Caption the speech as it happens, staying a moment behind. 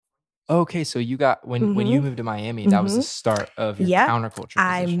Okay, so you got when you moved to Miami, that was the start of your counterculture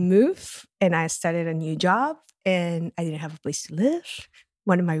I position. moved and I started a new job and I didn't have a place to live.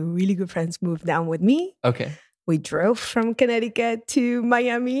 One of my really good friends moved down with me. Okay. We drove from Connecticut to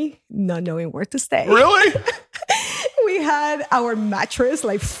Miami, not knowing where to stay. Really? We had our mattress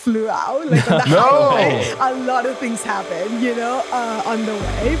flew out on the highway. A lot of things happened, on the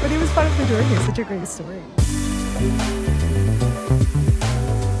way. But it was part of the journey. It's such a great story.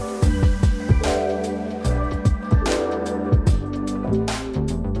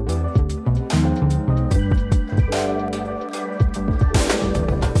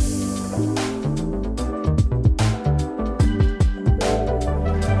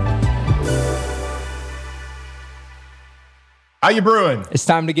 How you brewing? It's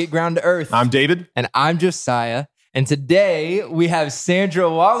time to get ground to earth. I'm David. And I'm Josiah. And today we have Sandra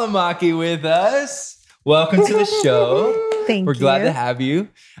Walamaki with us. Welcome to the show. Thank you. We're glad to have you.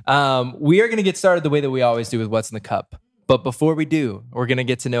 We are going to get started the way that we always do with What's in the Cup. But before we do, we're going to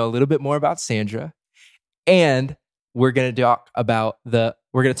get to know a little bit more about Sandra. And we're going to talk about the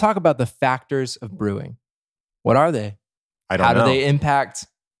factors of brewing. What are they? I don't know. How do they impact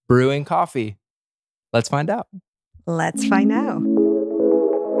brewing coffee? Let's find out. Let's find out.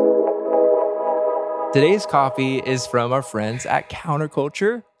 Today's coffee is from our friends at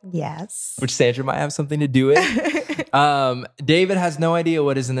Counterculture. Yes. Which Sandra might have something to do with. David has no idea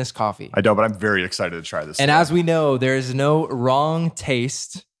what is in this coffee. I don't, but I'm very excited to try this. And as we know, there is no wrong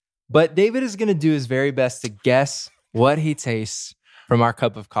taste. But David is going to do his very best to guess what he tastes from our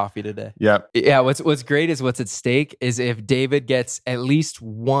cup of coffee today. Yep. Yeah, what's great is what's at stake is if David gets at least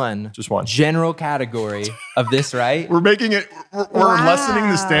just one general category of this right. We're making it, we're lessening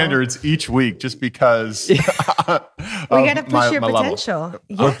the standards each week just because we got to push your potential.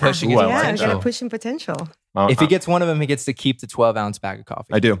 Yeah. We're pushing his potential. We got to push him potential. If he gets one of them, he gets to keep the 12-ounce bag of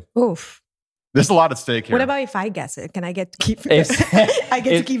coffee. I do. Oof. There's a lot at stake here. What about if I guess it? Can I get to keep it? I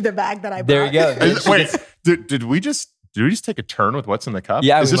get to keep the bag that I bought. There you go. Wait, did we just take a turn with what's in the cup?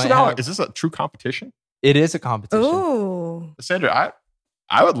 Yeah. Is this a true competition? It is a competition. Ooh. Sandra,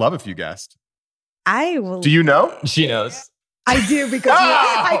 I would love if you guessed. I will. Do you know? She knows. I do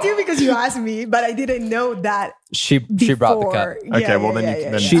because you asked me, but I didn't know that. She brought the cup. Okay, well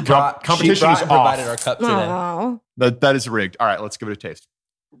then she brought competition is off. Provided our cup today. That is rigged. All right, let's give it a taste.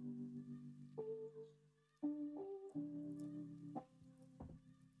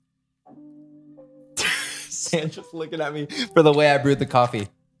 Sandra's looking at me for the way I brewed the coffee.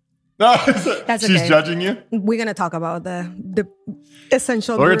 That's okay. She's judging you? We're going to talk about the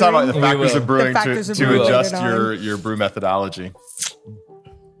essential We're going to talk about the brewing. factors of brewing to adjust later your brew methodology.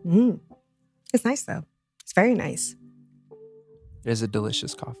 It's nice, though. It's very nice. It is a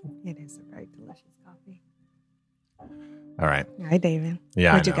delicious coffee. It is a very delicious coffee. All right. All right, David.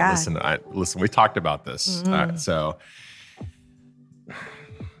 Yeah, What you got? Listen, we talked about this.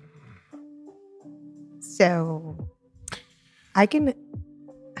 So I can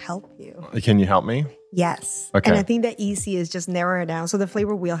help you. Can you help me? Yes. Okay. And I think the easy is just narrow it down. So the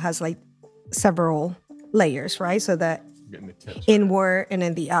flavor wheel has several layers, right? So the inward and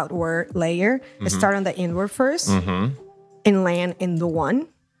then the outward layer. Start on the inward first and land in the one.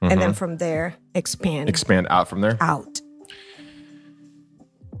 And then from there, expand. Expand out from there? Out.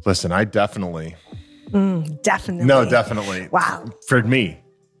 Listen, I definitely. Definitely. No, definitely. Wow.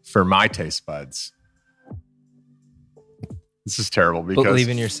 For my taste buds. This is terrible because believe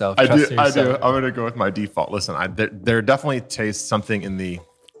in yourself. I Trust do. in yourself. I'm going to go with my default. Listen, there definitely tastes something in the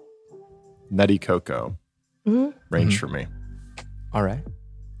nutty cocoa range for me. All right.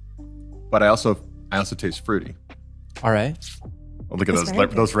 But I also taste fruity. All right. Oh, look at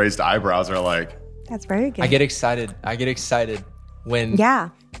those raised eyebrows are like. That's very good. I get excited when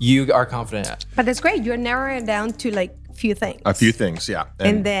you are confident. But that's great. You're narrowing it down to few things. A few things, yeah.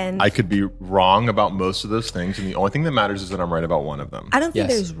 And then I could be wrong about most of those things, and the only thing that matters is that I'm right about one of them. I don't think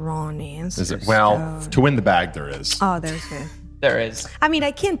there's wrong answers. Is it? Well, to win the bag, there is. Oh, there's good. There is. I mean,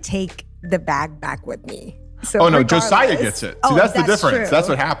 I can't take the bag back with me. So no, Josiah gets it. See, that's the difference. True. That's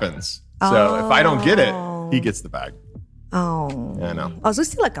what happens. So if I don't get it, he gets the bag. Oh. Yeah, I know. Also,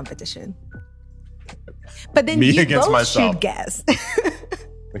 still a competition. But then Me you against both myself. should guess.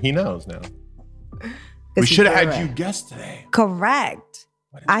 But he knows now. We should have had you guess today. Correct.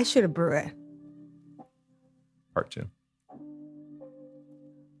 I should have brewed it. Part 2.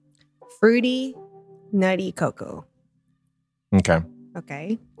 Fruity, nutty cocoa. Okay.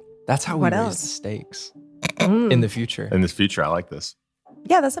 Okay. That's how we What raise else? the stakes in the future. In this future, I like this.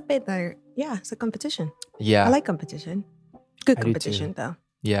 Yeah, that's a bit there. Yeah, it's a competition. Yeah. I like competition. Good I do competition, too. though.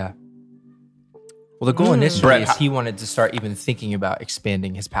 Yeah. Well, the goal initially Brett, is he wanted to start even thinking about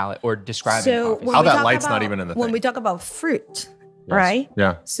expanding his palate or describing So coffee. when How we that talk light's about- not even in the When thing. we talk about fruit, right?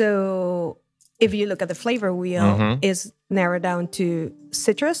 Yeah. So if you look at the flavor wheel, is narrowed down to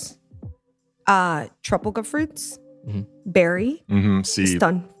citrus, tropical fruits, berry, See,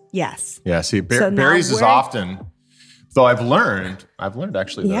 stun. Yes. yeah. See, So now berries is we're- often, though I've learned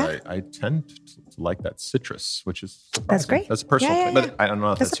actually Yeah. that I tend to like that citrus, which is surprising. That's great. That's a personal, Yeah, yeah, but yeah. I don't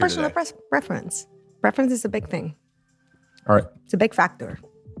know if That's that's, a here personal today. preference. Preference is a big thing. All right. It's a big factor.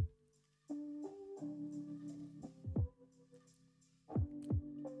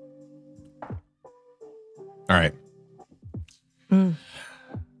 All right. You're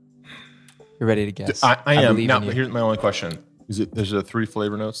ready to guess. I am. believe Now, in you. here's my only question. There's a 3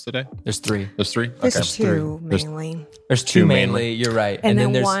 flavor notes today? There's 3. There's 3? There's Okay. two There's- mainly. There's 2 Two mainly. mainly. You're right. And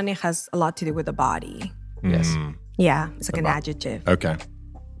then there's one, it has a lot to do with the body. Yes. Yeah, it's like an adjective. Okay.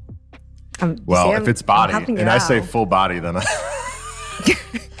 You Well, see, if I'm- it's I'm body helping you and I say out. full body, then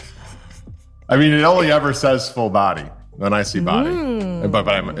I mean, it only ever says full body. Then I see body.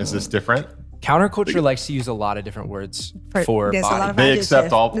 Is this different? Counterculture likes to use a lot of different words for there's a lot body. of They accept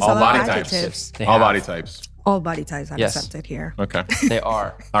adjective. all There's a lot body of types. adjectives. They All have. body types. All body types are Yes. accepted here. Okay. They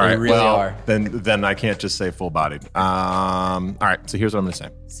are. All right. They really well, are. then I can't just say full bodied. All right. So here's what I'm going to say.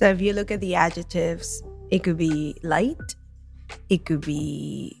 So if you look at the adjectives, it could be light, it could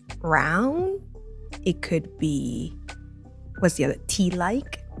be round, it could be what's the other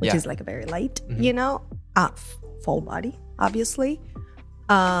tea-like, which Yeah. is like a very light, you know, full body, obviously,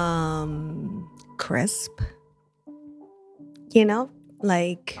 crisp, you know,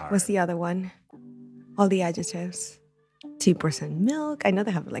 like what's the other one? All the adjectives. 2% milk. I know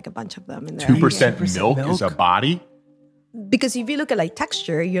they have like a bunch of them in there. 2% 2% milk is a milk? body? Because if you look at like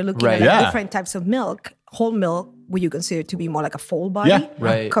texture, you're looking Right. at like Yeah. different types of milk. Whole milk, would you consider to be more like a full body? Yeah.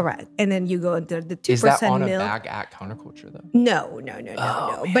 Right. Correct. And then you go into the 2% Is that on milk. a bag at Counterculture though? No.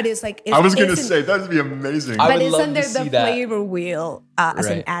 But it's like I was going to it's say, that'd be amazing. I but would it's love under to see the that. flavor wheel as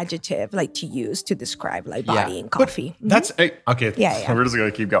an Right. adjective, like to use to describe like Yeah. body and coffee. That's okay. Yeah. We're just going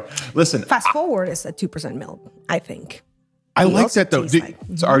to keep going. Listen, Fast forward is a 2% milk, I think. I It like also that though. tastes like-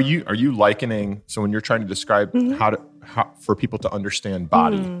 So are you likening? So when you're trying to describe how for people to understand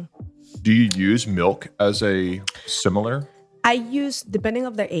body, do you use milk as a similar? I use, depending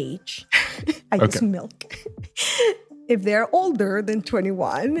on their age, I use Okay. milk. If they're older than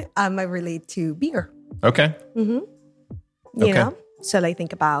 21, I might relate to beer. Okay. You Okay. know, so like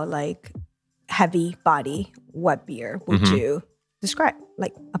think about like heavy body. What beer would you describe?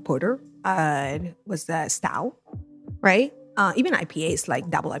 Like a porter, was the stout, right? Even IPAs,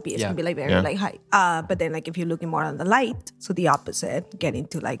 like double IPAs, Yeah. can be like very Yeah. like high. But then like if you're looking more on the light, so the opposite, get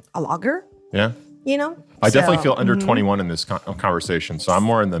into like a lager. Yeah. You know, I definitely So, feel under 21 in this conversation. So I'm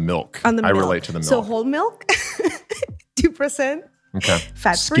more in the milk. on the I milk. relate to the milk. So whole milk, 2% okay.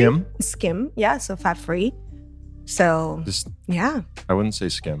 fat free, Skim. yeah, so fat free. So Just yeah, I wouldn't say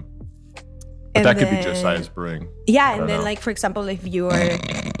skim. But And that could be then- Josiah's brewing. yeah, don't and then know. like for example, if you're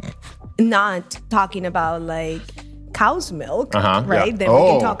not talking about like cow's milk, Uh-huh, right? yeah. Then we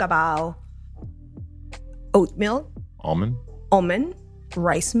Oh. can talk about oat milk, Almond. almond,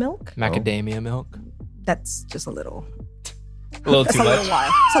 rice milk. Macadamia milk. That's just a little. A little That's too a little much.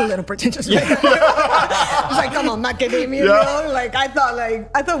 wild. It's a little pretentious. It's like, come on, macadamia milk. Like I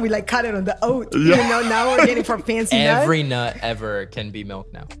thought we like cut it on the oat. You know, now we're getting for fancy Every nut. nut ever can be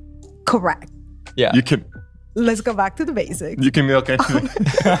milk now. Correct. Yeah. You can Let's go back to the basics. milk anything.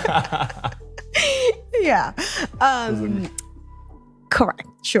 Yeah. Correct.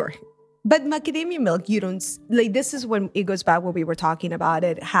 Sure. But macadamia milk, you don't like. This is when it goes back when we were talking about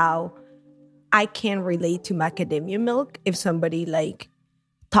it. How I can relate to macadamia milk if somebody like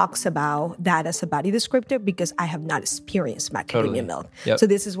talks about that as a body descriptor because I have not experienced macadamia Totally. milk. Yep. So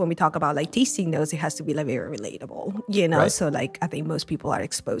this is when we talk about like tasting notes. It has to be like very relatable, you know. Right. So like I think most people are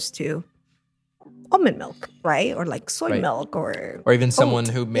exposed to almond milk, right, or like soy Right. milk, or Or even someone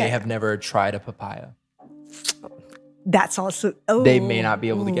oat. who may Yeah. have never tried a papaya. That's also They may not be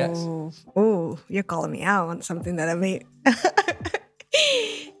able to guess. Oh, you're calling me out on something that I made.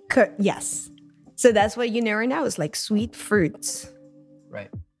 Yes. So that's what you narrow now is like sweet fruits. Right.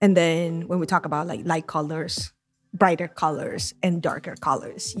 And then when we talk about like light colors, brighter colors, and darker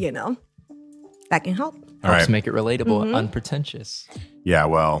colors, you know, that can help. All Helps right. make it relatable, unpretentious. Yeah,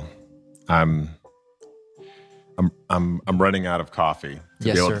 well, I'm running out of coffee to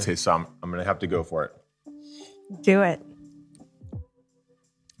Yes, be able sir. to taste some. I'm gonna have to go for it. Do it.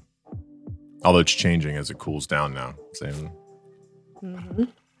 Although it's changing as it cools down now. Same.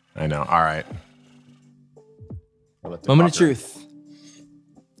 I know. All right. I'll let the Moment of coffee- truth.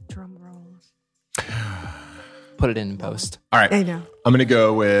 Drum rolls. put it in post. All right. I know. I'm going to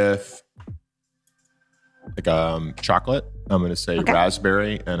go with chocolate. I'm going to say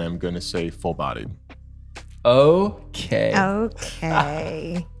raspberry, and I'm going to say full-bodied. Okay.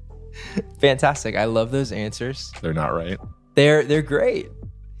 Okay. Fantastic. I love those answers. They're not right. They're great.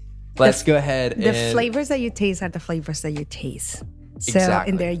 Let's go ahead. The flavors that you taste are the flavors that you taste. So, Exactly.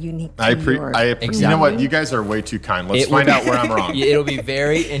 and they're unique to You know what? You guys are way too kind. Let's find out where I'm wrong. It'll be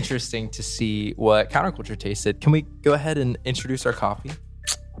very interesting to see what Counterculture tasted. Can we go ahead and introduce our coffee?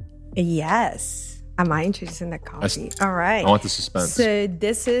 Yes. Am I introducing the coffee? All right. I want the suspense. So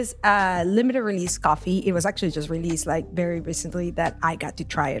this is a limited release coffee. It was actually just released like very recently that I got to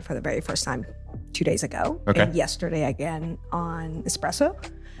try it for the very first time 2 days ago. Okay. And yesterday again on Espresso.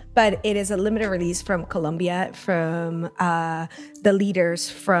 But it is a limited release from Colombia, from the leaders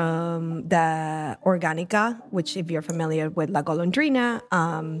from the Organica, which if you're familiar with La Golondrina,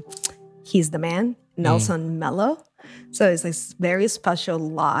 he's the man, Nelson Mello. So it's this very special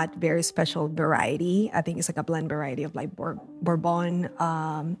lot, very special variety. I think it's like a blend variety of like Bourbon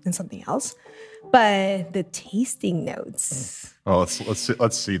and something else. But the tasting notes. Oh,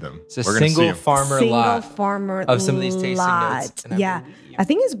 let's see them. It's a single farmer lot of some of these tasting lot. notes. Yeah, I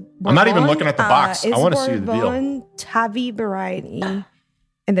think it's Bourbon. I'm not even looking at the box. I want to see the deal. Bourbon Tavi variety.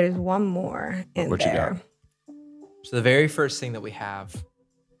 And there's one more in What you there. got? So the very first thing that we have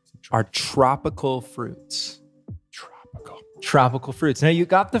are tropical fruits. Tropical fruits. Now you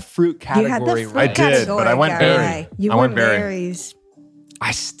got the fruit category You had the fruit right. I did, but I went berry. Right. You I went went berry. berries.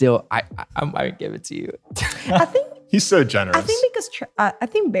 I might give it to you. I think He's so generous. I think because I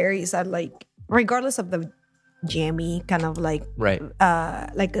think berries are like, regardless of the jammy kind of like Right.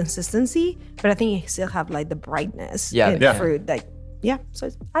 like consistency, but I think you still have like the brightness Yeah, in yeah. fruit. Like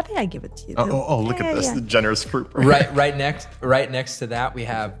I think I give it to you. look at this. Yeah. The generous fruit. Right next to that we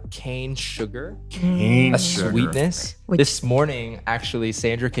have cane sugar. Cane A sugar. sweetness. This morning, actually,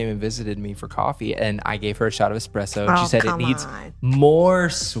 Sandra came and visited me for coffee, and I gave her a shot of espresso. And she said it needs more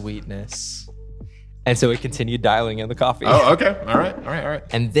sweetness, and so we continued dialing in the coffee. Oh, okay. All right.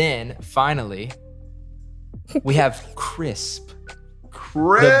 And then finally, we have crisp.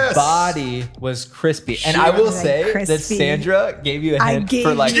 Chris. The body was crispy, and I will say crispy. that Sandra gave you a I hint gave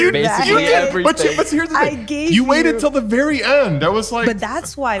for like you basically that. everything. But here's the I thing. gave You waited you- till the very end. That was like. But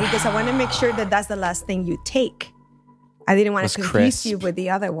that's why, because I want to make sure that that's the last thing you take. I didn't want Was to confuse crisp. you with the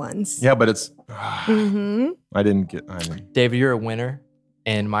other ones. yeah, but it's. Mm-hmm. I didn't. David, you're a winner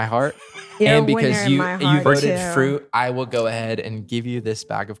in my heart. You're and a winner because in you my heart, voted too. fruit, I will go ahead and give you this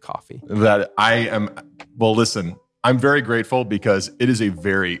bag of coffee. That I am. Well, listen. I'm very grateful because it is a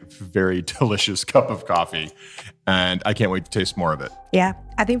very, very delicious cup of coffee, and I can't wait to taste more of it. Yeah,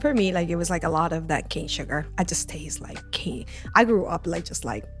 I think for me, like it was like a lot of that cane sugar. I just taste like cane. I grew up like just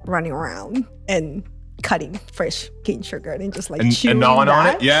like running around and cutting fresh cane sugar and just like chewing and gnawing on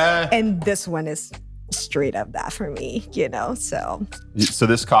that. it. Yeah. And this one is straight up that for me, So So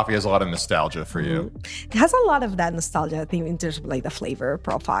this coffee has a lot of nostalgia for you. it has a lot of that nostalgia, I think, in terms of like the flavor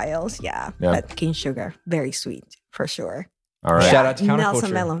profiles. Yeah. But cane sugar, very sweet for sure. All right. Shout out to Counterculture.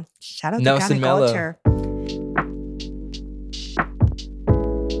 Nelson Mello. Shout out Nelson to Mello. Counterculture.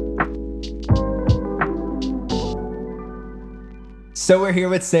 So we're here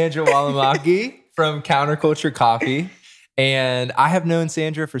with Sandra Walamaki from Counterculture Coffee, and I have known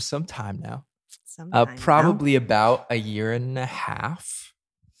Sandra for some time now. Probably about a year and a half.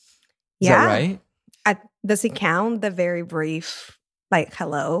 Is that right? Does it count the very brief, like,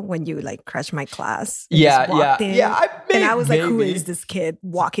 hello, when you like crashed my class? Yeah. And I was like, who maybe. is this kid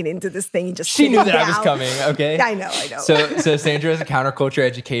walking into this thing and just She knew sitting that I was down? coming. Okay. I know. So Sandra is a counterculture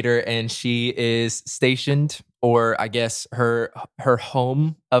educator, and she is stationed, or I guess her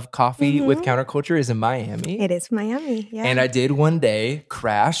home of coffee with counterculture is in Miami. It is Miami. Yeah. And I did one day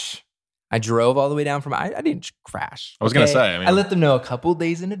crash. I drove all the way down from. I didn't crash. I was gonna say, I mean- I let them know a couple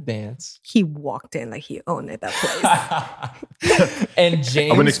days in advance. He walked in like he owned it, that place. And James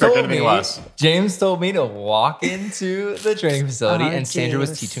I wouldn't expect told anything me, less. James told me to walk into the training facility, Oh, and Sandra was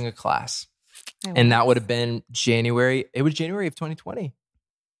James. teaching a class, and that would have been January. It was January of 2020.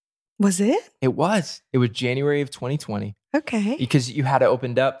 Was it? It was. It was January of 2020 Okay. because you had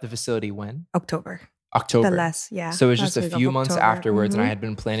opened up the facility when October. October. The last, yeah. So it was just last a week of few months October. afterwards, and I had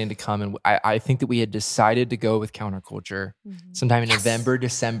been planning to come, and I think that we had decided to go with counterculture sometime in November,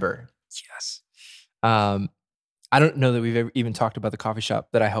 December. Yes. I don't know that we've ever even talked about the coffee shop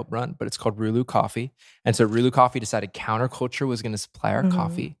that I help run, but it's called Rulu Coffee. And so Rulu Coffee decided counterculture was going to supply our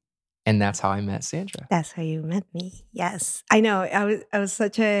coffee, and that's how I met Sandra. That's how you met me. Yes. I know. I was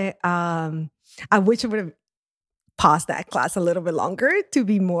such a I wish I would have paused that class a little bit longer to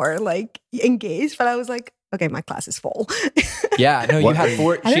be more like engaged, but I was like, okay, my class is full. Yeah, no, you had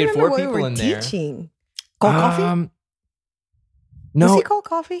four. She had 4 people in there. Teaching. Cold coffee? No, was it cold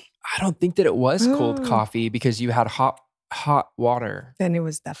coffee? I don't think that it was cold coffee because you had hot water. Then it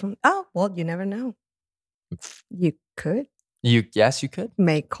was definitely. Oh well, you never know. You could. Yes, you could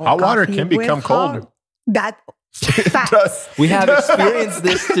Make cold hot water coffee can become cold. That. We have experienced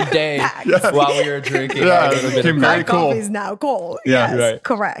this today while we were drinking. Yeah, a little bit it of very cool. Coffee is now cold. Yeah, yes, right.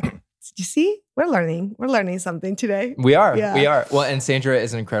 Correct. You see, we're learning something today. We are. Well, and Sandra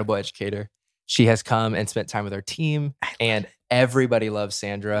is an incredible educator. She has come and spent time with our team, and everybody loves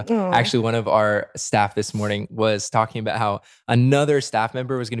Sandra. Actually, one of our staff this morning was talking about how another staff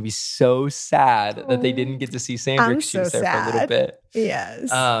member was going to be so sad that they didn't get to see Sandra because she was there for a little bit. Yes.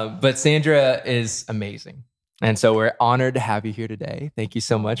 But Sandra is amazing. And so we're honored to have you here today. Thank you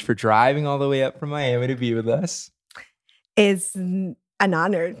so much for driving all the way up from Miami to be with us. It's an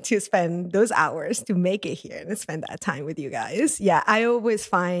honor to spend those hours to make it here and spend that time with you guys. Yeah, I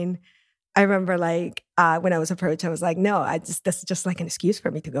remember like when I was approached, I was like, no, this is just like an excuse for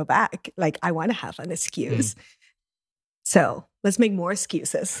me to go back. Like I want to have an excuse. So let's make more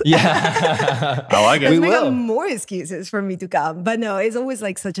excuses. Yeah. I like it. Let's make more excuses for me to come. But no, it's always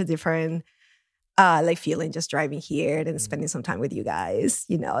like such a different like feeling just driving here and spending some time with you guys,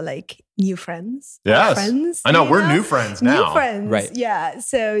 like new friends. Yes. Friends. I know, we're new friends now. New friends. Right. Yeah.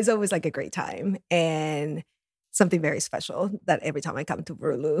 So it's always like a great time and something very special that every time I come to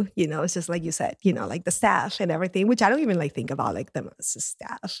Brulu, it's just like you said, like the staff and everything, which I don't even like think about like them as a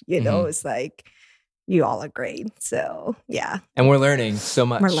staff, it's like you all are great. So yeah. And we're learning so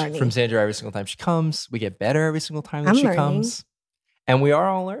much from Sandra every single time she comes. We get better every single time that she comes. And we are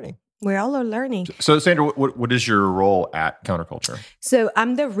all learning. We all are learning. So Sandra, what is your role at Counterculture? So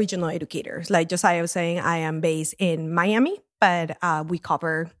I'm the regional educator. Like Josiah was saying, I am based in Miami, but we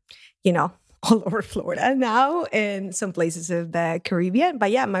cover, all over Florida now and some places of the Caribbean.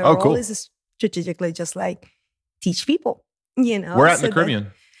 But yeah, my role is strategically just like teach people, We're at in the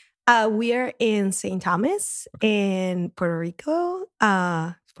Caribbean. We are in St. Thomas in Puerto Rico.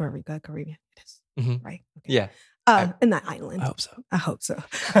 Puerto Rico, Caribbean. It is, right? Okay. Yeah. In that island. I hope so.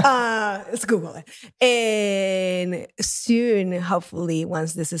 Let's Google it. And soon, hopefully,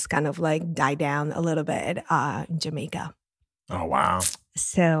 once this is kind of like die down a little bit, in Jamaica. Oh, wow.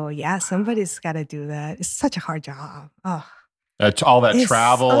 So yeah, somebody's got to do that. It's such a hard job. Oh. All that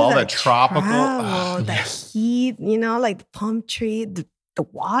travel, all that tropical. The heat, like the palm tree, the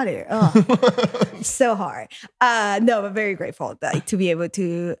water. Oh, so hard. No, but very grateful to be able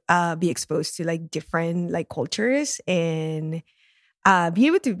to be exposed to like different like cultures and be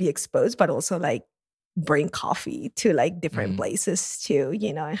able to be exposed, but also like bring coffee to like different places too,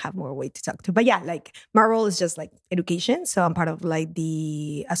 and have more way to talk to. But yeah, like my role is just like education. So I'm part of like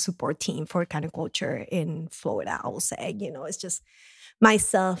a support team for Counterculture in Florida, I will say. It's just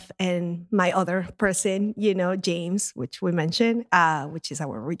myself and my other person, James, which we mentioned, which is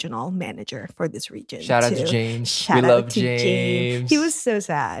our regional manager for this region. Shout out to James. We love James. He was so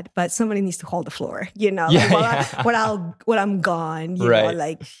sad, but somebody needs to hold the floor, when I'm gone,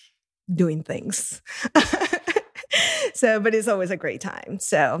 like doing things. So, but it's always a great time.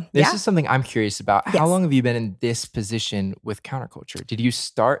 So this is something I'm curious about. How long have you been in this position with Counterculture? Did you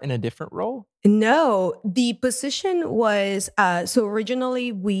start in a different role? No, the position was, so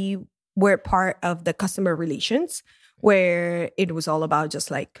originally we were part of the customer relations where it was all about just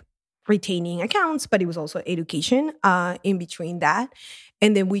like retaining accounts, but it was also education in between that.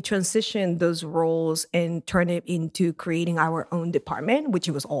 And then we transitioned those roles and turned it into creating our own department, which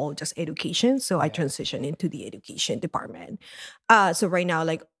it was all just education. So I transitioned into the education department. So right now,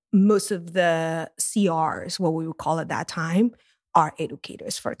 like most of the CRs, what we would call at that time, are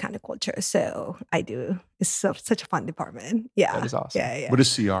educators for Counterculture. So I do. It's such a fun department. Yeah. That is awesome. Yeah. What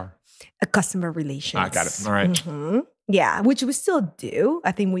is CR? A customer relations. I got it. All right. Mm-hmm. Yeah, which we still do.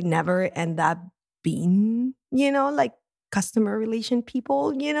 I think we never end up being, like customer relation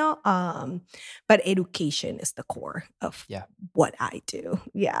people, but education is the core of what I do.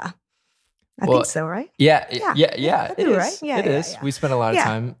 Yeah. I think so, right? Yeah. It is. Right? Yeah, it is. We spend a lot of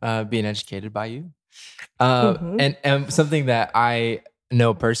time being educated by you. And something that I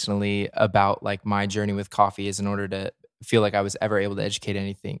know personally about like my journey with coffee is in order to feel like I was ever able to educate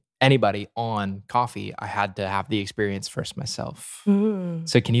anybody on coffee, I had to have the experience first myself.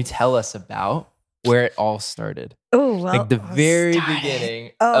 So can you tell us about where it all started? Oh, well, like the very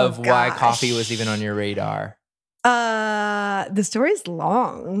beginning of why coffee was even on your radar. The story is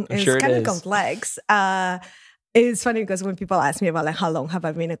long. It's kind of complex. It's funny because when people ask me about like how long have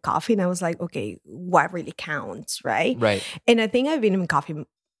I been in coffee, and I was like, okay, what really counts, right? Right. And I think I've been in coffee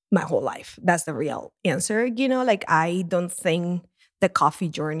my whole life. That's the real answer. Like I don't think the coffee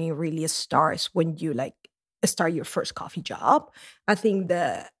journey really starts when you like start your first coffee job. I think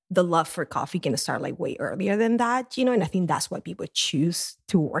the love for coffee can start like way earlier than that, and I think that's why people choose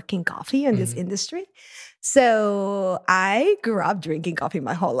to work in coffee in this industry. So I grew up drinking coffee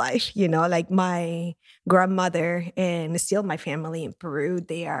my whole life, like my grandmother and still my family in Peru,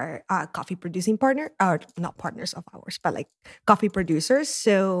 they are coffee producing partner, or not partners of ours, but like coffee producers.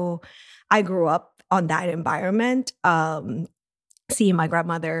 So I grew up on that environment, seeing my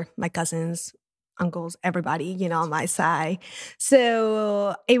grandmother, my cousins, uncles, everybody, on my side.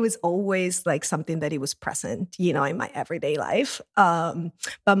 So it was always like something that it was present, in my everyday life. But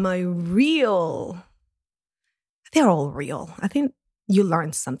they're all real. I think you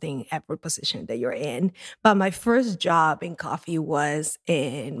learn something every position that you're in. But my first job in coffee was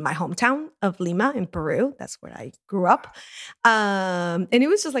in my hometown of Lima in Peru. That's where I grew up. And it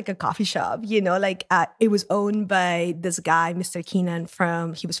was just like a coffee shop, it was owned by this guy, Mr. Keenan,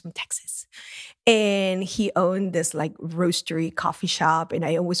 he was from Texas. And he owned this like roastery coffee shop. And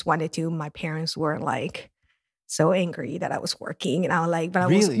I always wanted to. My parents were like so angry that I was working. And I was like, but I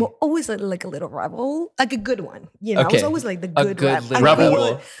was always like a little rebel, like a good one. I was always like the good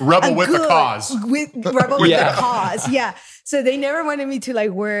rebel. Rebel with the cause. Rebel with the cause. Yeah. So they never wanted me to like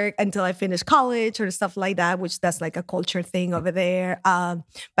work until I finished college or stuff like that, which that's like a culture thing over there. But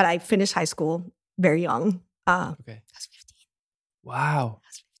I finished high school very young. I was 15. Wow.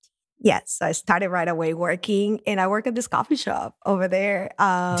 Yes, I started right away working, and I work at this coffee shop over there.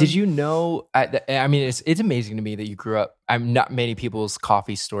 Did you know? I mean, it's amazing to me that you grew up. Not many people's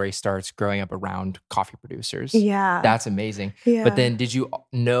coffee story starts growing up around coffee producers. Yeah, that's amazing. Yeah. But then, did you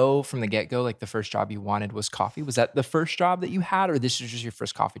know from the get-go, like the first job you wanted was coffee? Was that the first job that you had, or this was just your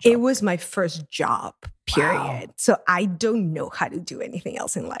first coffee job? It was my first job. Period. Wow. So I don't know how to do anything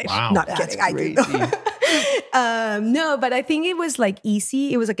else in life. Wow. Not kidding. I do. No, but I think it was like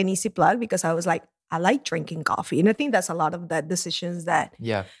easy. It was like an easy plug because I was like, I like drinking coffee. And I think that's a lot of the decisions that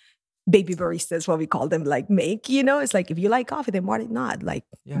baby baristas, what we call them, like make, it's like, if you like coffee, then why not? Like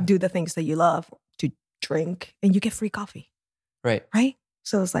do the things that you love to drink and you get free coffee. Right. Right.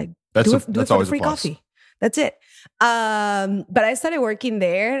 So it's like, that's do it for always free coffee. That's it. But I started working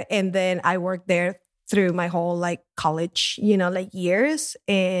there, and then I worked there through my whole like college, like years.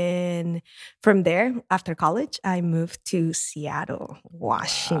 And from there, after college, I moved to Seattle,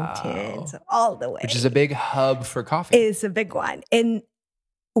 Washington. Wow. So all the way. Which is a big hub for coffee. It's a big one. And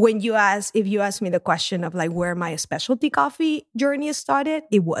if you ask me the question of like where my specialty coffee journey started,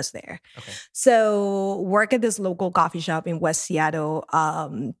 it was there. Okay. So work at this local coffee shop in West Seattle.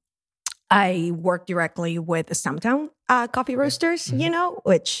 I worked directly with the Stumptown coffee roasters,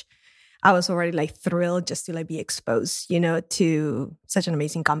 which I was already like thrilled just to like be exposed, to such an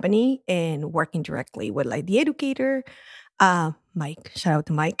amazing company and working directly with like the educator, Mike. Shout out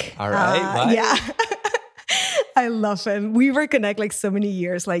to Mike. All right, Mike. Yeah. I love him. We were connect like so many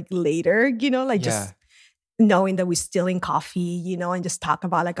years like later, just knowing that we're still in coffee, and just talk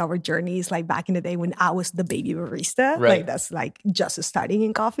about like our journeys, like back in the day when I was the baby barista. Right. Like that's like just starting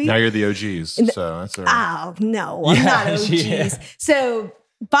in coffee. Now you're the OGs. So that's all right. Oh, no, I'm not OGs. Yeah. So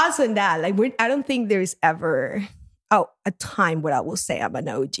pause on that. Like I don't think there's ever a time where I will say I'm an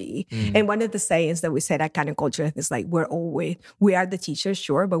OG. And one of the sayings that we say at Kind Culture is like we are the teachers,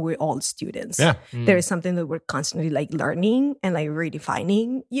 sure, but we're all students. Yeah. There is something that we're constantly like learning and like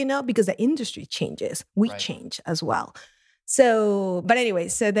redefining, because the industry changes. We change as well. So, but anyway,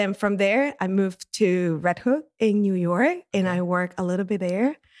 so then from there, I moved to Red Hook in New York, and I worked a little bit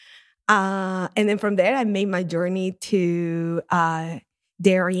there. And then from there, I made my journey to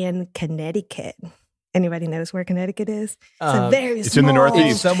Darien, Connecticut. Anybody knows where Connecticut is? It's in the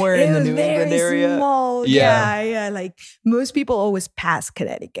Northeast. It's somewhere in the New England area. Small. Yeah. Like most people always pass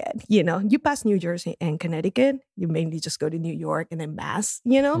Connecticut. You pass New Jersey and Connecticut. You mainly just go to New York and then Mass.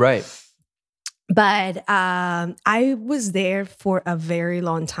 Right. But I was there for a very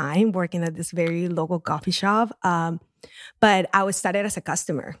long time, working at this very local coffee shop. But I was started as a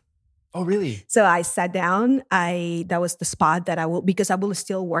customer. Oh, really? So I sat down. That was the spot that because I will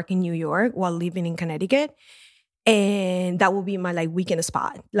still work in New York while living in Connecticut. And that will be my like weekend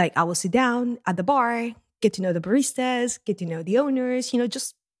spot. Like I will sit down at the bar, get to know the baristas, get to know the owners,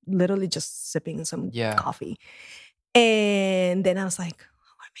 just literally just sipping some coffee. And then I was like,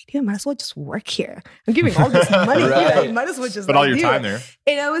 what am I doing? Might as well just work here. I'm giving all this money. Right. Might as well just put all your time there.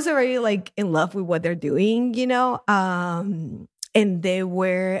 And I was already like in love with what they're doing, and they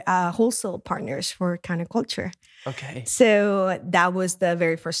were wholesale partners for Kind Culture. Okay. So that was the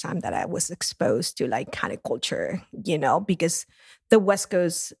very first time that I was exposed to like Kind Culture, because the West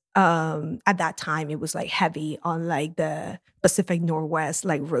Coast, at that time, it was like heavy on like the Pacific Northwest,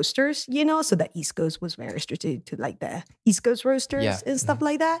 like roasters, so the East Coast was very restricted to like the East Coast roasters and stuff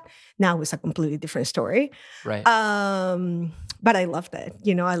like that. Now it's a completely different story. Right. But I loved it.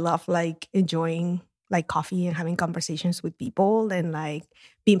 I love like enjoying like coffee and having conversations with people and like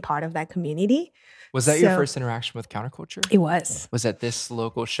being part of that community. Was that your first interaction with counterculture? It was. Was at this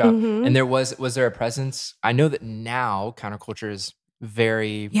local shop. And was there a presence? I know that now counterculture is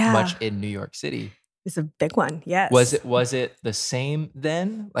very much in New York City. It's a big one, yes. Was it the same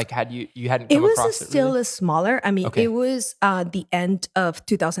then? Like you hadn't come across it? It was still a smaller. I mean, it was the end of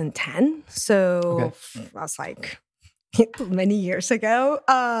 2010. So I was like many years ago.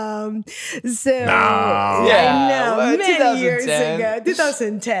 I know, many years ago.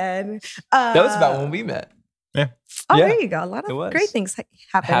 2010. That was about when we met. Yeah. Oh, there you go. A lot of great things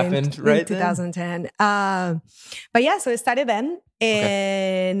happened right in 2010. But yeah, so it started then.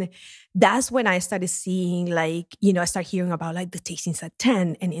 And that's when I started seeing like, I started hearing about like the tastings at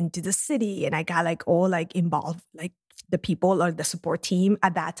 10 and Into the City. And I got like all like involved, like the people or the support team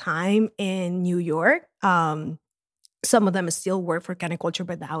at that time in New York. Some of them still work for counterculture,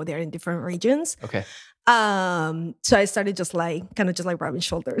 but now they're in different regions. Okay. So I started just like rubbing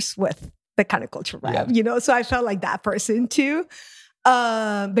shoulders with the counterculture rep, So I felt like that person too.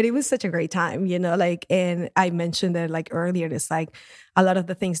 But it was such a great time, like, and I mentioned that like earlier, it's like a lot of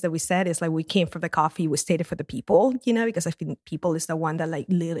the things that we said is like, we came for the coffee, we stayed for the people, because I think people is the one that like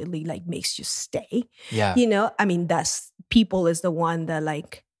literally like makes you stay. Yeah. I mean, that's people is the one that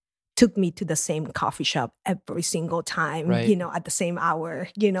like took me to the same coffee shop every single time, at the same hour,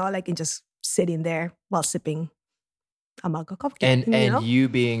 like, and just sitting there while sipping a mug of coffee. And you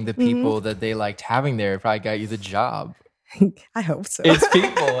being the people that they liked having there probably got you the job. I hope so. It's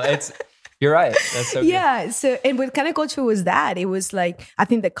people. You're right. That's so good. So, and with counterculture was that, it was like, I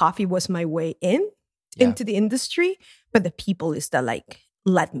think the coffee was my way into the industry, but the people is that like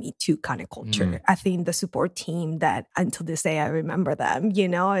led me to counterculture. I think the support team that until this day, I remember them,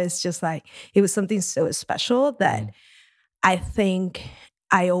 it's just like, it was something so special that I think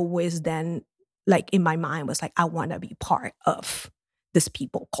I always then like in my mind was like, I want to be part of this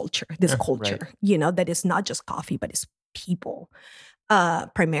people culture, this culture, that is not just coffee, but it's people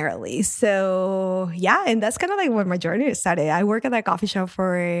primarily. So yeah, and that's kind of like when my journey started. I worked at that coffee shop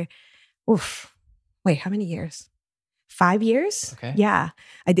for how many years? 5 years. Okay. Yeah,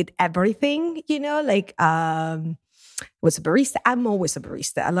 I did everything, like was a barista. I'm always a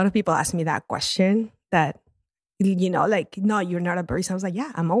barista. A lot of people ask me that question, that like, no, you're not a barista. I was like,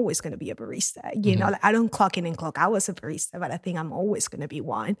 yeah, I'm always going to be a barista. Like, I don't clock in and clock out as a barista, but I think I'm always going to be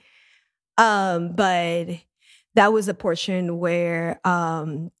one. But that was a portion where,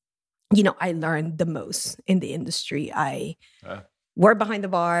 I learned the most in the industry. I worked behind the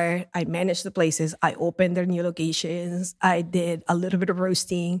bar. I managed the places. I opened their new locations. I did a little bit of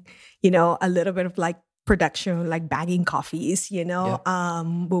roasting, a little bit of like production, like bagging coffees, we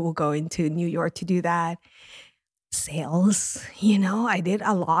will go into New York to do that. Sales, I did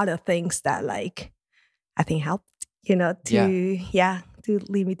a lot of things that like, I think helped, to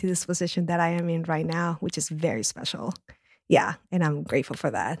lead me to this position that I am in right now, which is very special. Yeah. And I'm grateful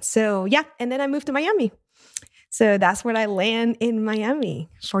for that. So yeah. And then I moved to Miami. So that's when I land in Miami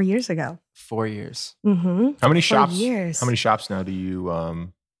 4 years ago. 4 years. Mm-hmm. How many shops? 4 years. How many shops now do you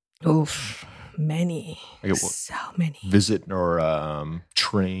many. So many. Visit or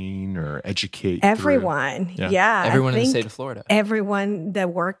train or educate? Everyone. Yeah. Everyone in the state of Florida. Everyone that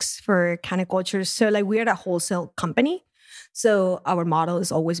works for counterculture. So like we're a wholesale company. So our model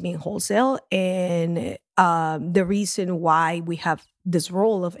is always being wholesale. And the reason why we have this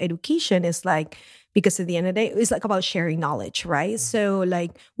role of education is like, because at the end of the day, it's like about sharing knowledge, right? So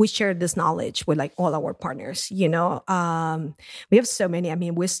like we share this knowledge with like all our partners, we have so many. I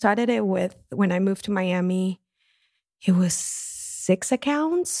mean, we started it with, when I moved to Miami, it was 6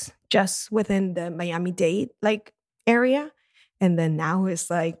 accounts just within the Miami-Dade like area. And then now it's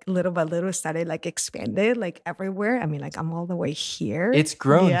like little by little started like expanded like everywhere. I mean, like I'm all the way here. It's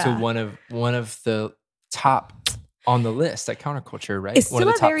grown to one of the top on the list at counterculture, right? It's still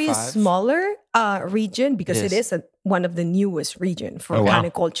a very smaller region because it is one of the newest region for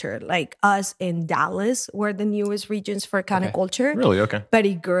counterculture. Like us in Dallas were the newest regions for counterculture. Really? Okay. But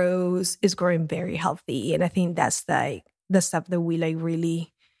it's growing very healthy. And I think that's like the stuff that we like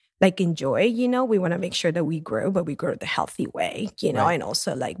really like enjoy, we want to make sure that we grow, but we grow the healthy way, and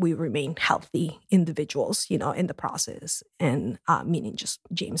also like we remain healthy individuals, in the process, and meaning just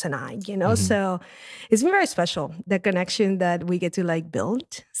James and I, so it's been very special, the connection that we get to like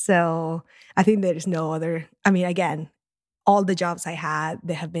build. So I think there's no other, I mean, again, all the jobs I had,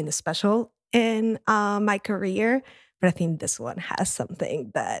 they have been special in my career. But I think this one has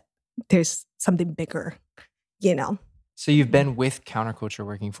something that there's something bigger, you know. So you've been with Counterculture,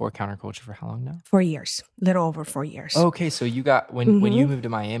 working for Counterculture for how long now? 4 years, little over 4 years. Okay, so you got when you moved to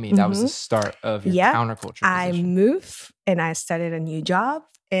Miami, that was the start of your Counterculture position. I moved and I started a new job,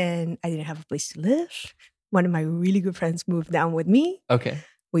 and I didn't have a place to live. One of my really good friends moved down with me. Okay.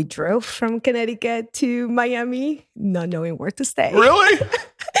 We drove from Connecticut to Miami, not knowing where to stay. Really?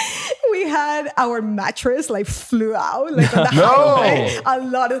 We had our mattress flew out on the highway. A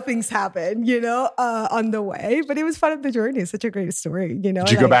lot of things happened, on the way. But it was part of the journey. It's such a great story,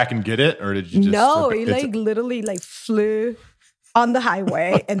 Did you go back and get it, or did you just? No, it literally flew on the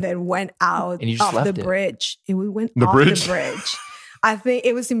highway and then went out off the bridge. And we went off the bridge. I think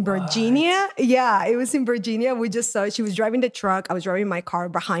it was in Virginia. What? Yeah, it was in Virginia. We just saw it. She was driving the truck. I was driving my car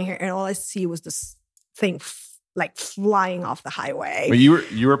behind her, and all I see was this thing flying off the highway. But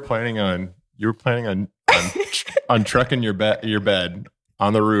you were planning on on trucking your bed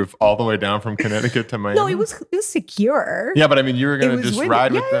on the roof all the way down from Connecticut to Miami. No, it was secure. Yeah, but I mean, you were going to just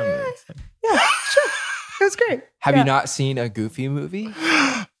ride with them. Yeah, sure. It was great. Have you not seen a Goofy movie?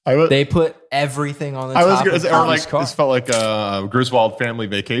 They put everything on the top of the car. This felt like a Griswold family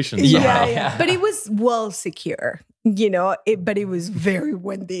vacation. Yeah. But it was well secure, but it was very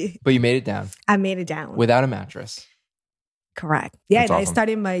windy. But you made it down. I made it down. Without a mattress. Correct. Yeah, and awesome. I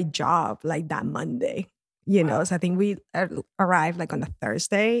started my job that Monday, So I think we arrived on a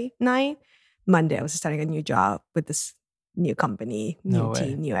Thursday night. Monday, I was starting a new job with this new company, new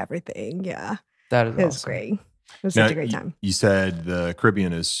team, new everything. Yeah. That is awesome. It was great. It was such a great time. You said the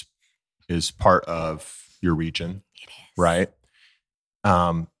Caribbean is part of your region. It is. Right?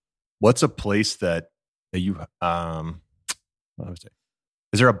 What's a place that you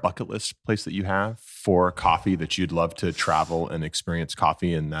is there a bucket list place that you have for coffee that you'd love to travel and experience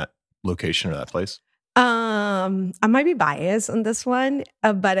coffee in that location or that place? I might be biased on this one,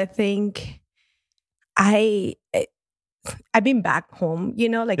 but I think I've been back home,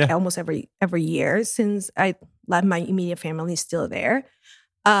 almost every year since I left. My immediate family is still there.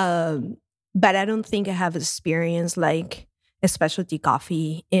 But I don't think I have experienced a specialty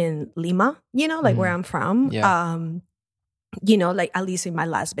coffee in Lima, where I'm from. Yeah. At least in my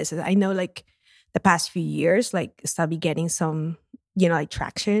last visit, I know the past few years, started getting some,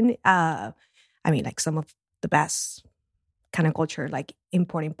 traction. Some of the best kind of culture,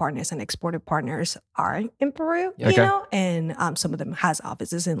 importing partners and exporting partners are in Peru, and some of them has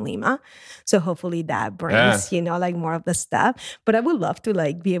offices in Lima. So hopefully that brings, more of the stuff. But I would love to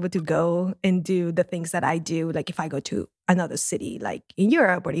be able to go and do the things that I do. If I go to another city, in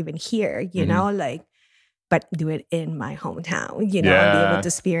Europe or even here, but do it in my hometown, and be able to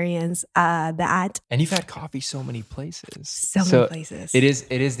experience that. And you've had coffee so many places. So many places. It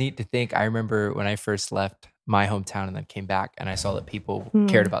is neat to think. I remember when I first left my hometown and then came back and I saw that people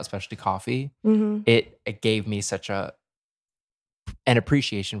cared about specialty coffee. Mm-hmm. It gave me such an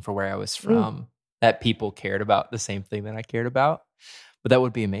appreciation for where I was from, that people cared about the same thing that I cared about. But that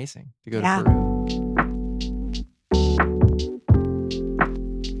would be amazing to go to Peru.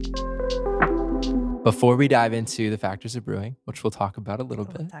 Before we dive into the factors of brewing, which we'll talk about a little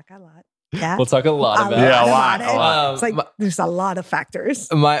bit. We'll talk a lot. Yeah. We'll talk a lot about it. Yeah, a lot. It's there's a lot of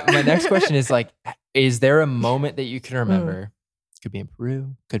factors. My next question is is there a moment that you can remember? It could be in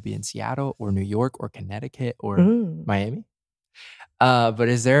Peru, could be in Seattle or New York or Connecticut or Miami. But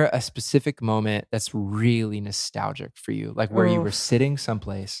is there a specific moment that's really nostalgic for you? Where you were sitting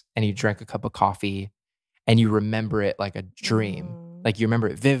someplace and you drank a cup of coffee and you remember it like a dream. You remember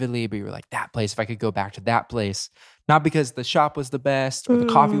it vividly, but you were that place, if I could go back to that place, not because the shop was the best or the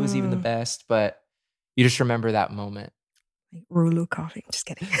coffee was even the best, but you just remember that moment. Rulu coffee. Just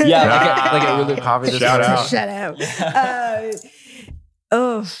kidding. Yeah, like a Rulu coffee. Shout out. Shout out.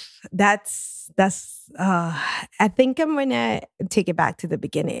 I think I'm going to take it back to the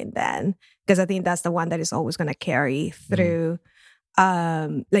beginning then, because I think that's the one that is always going to carry through.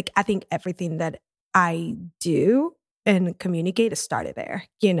 I think everything that I do and communicate started there,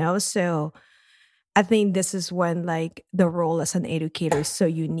 So I think this is when the role as an educator is so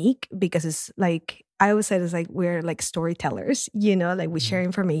unique, because it's I always say it's we're storytellers, we share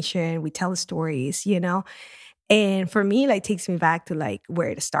information, we tell stories, And for me, it takes me back to where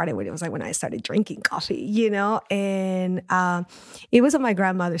it started, when it was when I started drinking coffee, And it was in my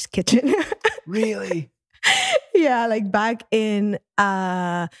grandmother's kitchen. Really? Yeah, back in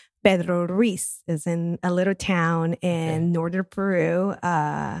Pedro Ruiz is in a little town in northern Peru,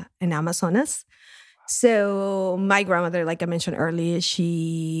 in Amazonas. So my grandmother, like I mentioned earlier,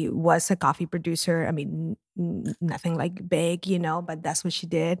 she was a coffee producer. I mean, nothing like big, but that's what she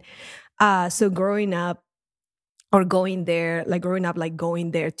did. So growing up, going there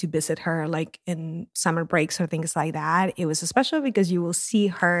to visit her, like in summer breaks or things like that, it was special because you will see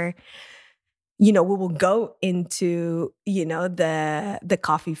her. We will go into, the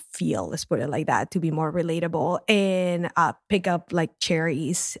coffee field, let's put it like that, to be more relatable, and pick up like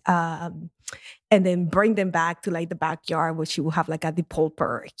cherries, and then bring them back to like the backyard, which you will have like a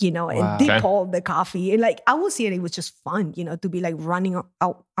depulper, and depulp the coffee. And like, I will see it was just fun, to be like running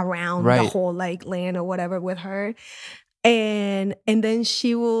around the whole like land or whatever with her. And then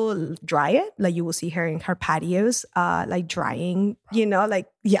she will dry it. Like you will see her in her patios, like drying,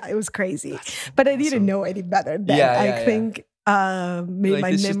 it was crazy. But I didn't know any better then. I think maybe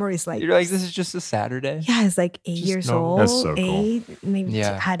my memories like... You're like, this is just a Saturday? Yeah, it's like 8 years old. That's so cool. 8, maybe,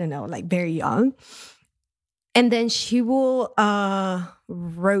 I don't know, like very young. And then she will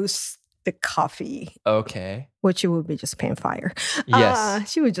roast the coffee. Okay. Which it would be just pan fire.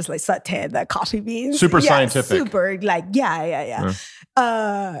 Yes. She would just like saute the coffee beans. Super scientific. Super like, yeah.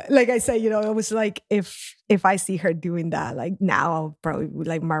 Like I said, it was like if I see her doing that, like now I'll probably be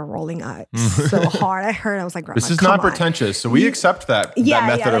like my rolling eyes so hard. I heard, I was like, Grandma, this is not pretentious. So we accept that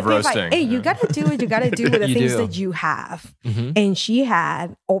method of roasting. Hey, you got to do what you got to do with the things that you have. Mm-hmm. And she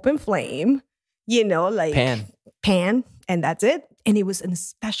had open flame, like pan, and that's it. And it was in a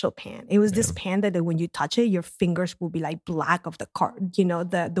special pan. It was this pan that when you touch it, your fingers will be like black of the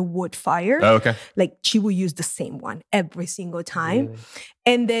the wood fire. Oh, okay. Like she will use the same one every single time. Really?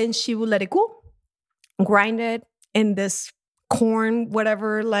 And then she will let it cool, grind it in this corn,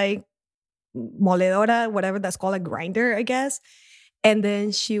 whatever, like moledora, whatever that's called, a grinder, I guess. And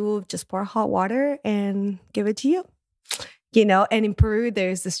then she will just pour hot water and give it to you. And in Peru,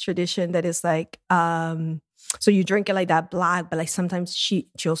 there's this tradition that is like, so you drink it like that black, but like sometimes she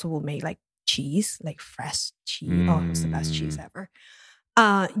also will make like cheese, like fresh cheese. Oh, it's the best cheese ever.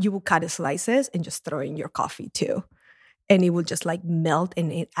 You will cut it slices and just throw it in your coffee too. And it will just like melt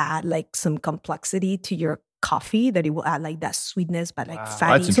and it add like some complexity to your coffee, that it will add like that sweetness, but like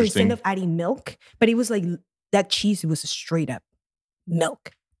fatty. So instead of adding milk, but it was like that cheese, it was a straight up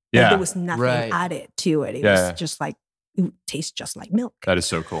milk. Yeah. Like there was nothing added to it. It was just like, it tastes just like milk. That is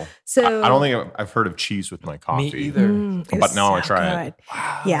so cool. So I don't think I've heard of cheese with my coffee. Me either. But now I want to try it.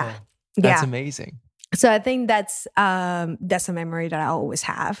 Wow. Yeah. That's amazing. So I think that's a memory that I always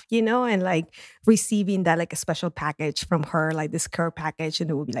have, and like receiving that like a special package from her, like this care package, and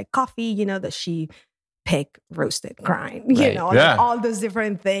it would be like coffee, that she pick, roasted, grind, like all those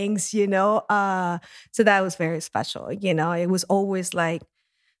different things, so that was very special. It was always like,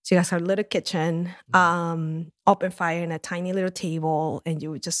 she has her little kitchen, open fire and a tiny little table, and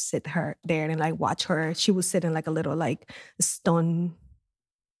you would just sit her there and like watch her. She would sit in like a little like stone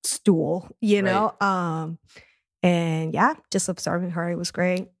stool, and just observing her. It was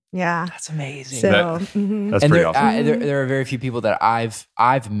great. Yeah, that's amazing. So that's pretty awesome. There are very few people that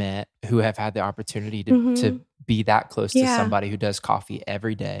I've met who have had the opportunity to be that close to somebody who does coffee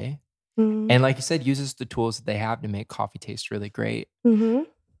every day, and like you said, uses the tools that they have to make coffee taste really great. Mm-hmm.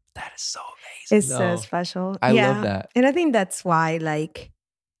 That is so amazing. It's so special. I love that. And I think that's why, like,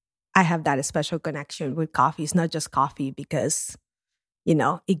 I have that special connection with coffee. It's not just coffee because,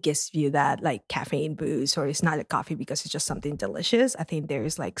 it gives you that, like, caffeine boost, or it's not a coffee because it's just something delicious. I think there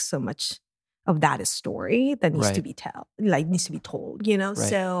is, like, so much of that story that needs to be told, Right.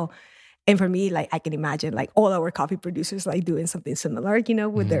 So, and for me, like, I can imagine, like, all our coffee producers, like, doing something similar,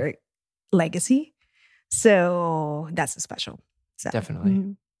 with their legacy. So that's special. So, definitely.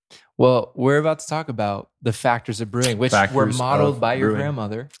 Mm-hmm. Well, we're about to talk about the factors of brewing, which were modeled by your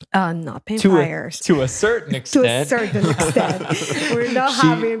grandmother. Not pan fires. To a certain extent. We're not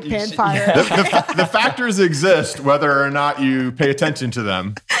having pan fire. The factors exist whether or not you pay attention to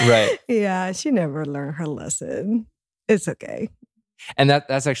them. Right. Yeah, she never learned her lesson. It's okay. And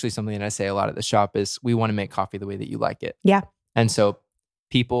that's actually something that I say a lot at the shop is we want to make coffee the way that you like it. Yeah. And so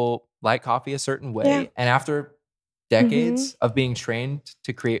people like coffee a certain way. Yeah. And after decades of being trained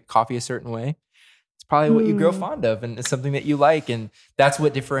to create coffee a certain way, it's probably what you grow fond of, and it's something that you like, and that's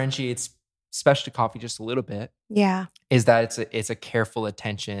what differentiates specialty coffee just a little bit. Yeah, is that it's a careful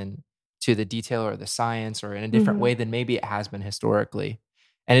attention to the detail or the science, or in a different way than maybe it has been historically.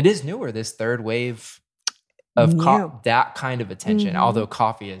 And it is newer, this third wave of that kind of attention. Although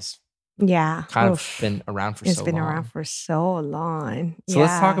coffee is kind of been around for so long. It's been around for so long. So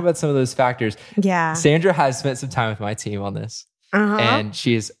let's talk about some of those factors. Yeah. Sandra has spent some time with my team on this. And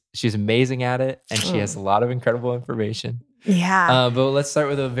she's amazing at it, and she has a lot of incredible information. Yeah. But let's start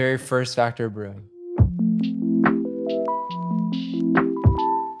with the very first factor of brewing.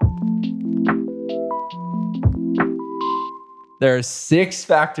 There are 6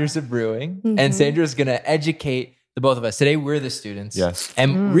 factors of brewing, and Sandra's going to educate the both of us. Today, we're the students. Yes.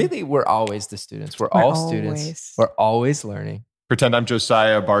 And really, we're always the students. We're all students. We're always learning. Pretend I'm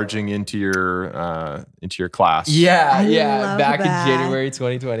Josiah barging into your class. Yeah. Back in January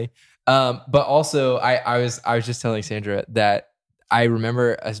 2020. But also, I was just telling Sandra that I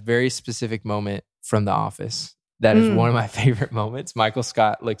remember a very specific moment from The Office. That is one of my favorite moments. Michael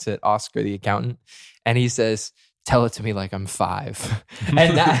Scott looks at Oscar, the accountant, and he says, "Tell it to me like I'm 5."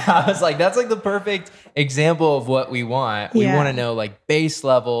 And I was like, that's like the perfect example of what we want. We want to know like base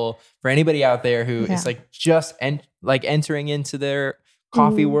level for anybody out there who is like just entering into their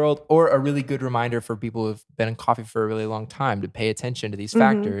coffee world, or a really good reminder for people who've been in coffee for a really long time to pay attention to these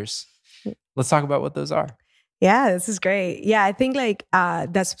factors. Let's talk about what those are. Yeah, this is great. Yeah, I think like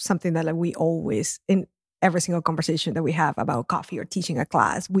that's something that like we always, in every single conversation that we have about coffee or teaching a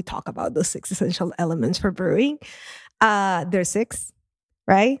class, we talk about those 6 essential elements for brewing. There's 6,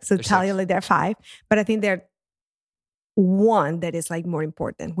 right? So tell you like there are 5, but I think there's one that is like more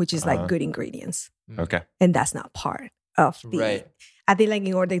important, which is like good ingredients. Okay. And that's not part of the... Right. I think like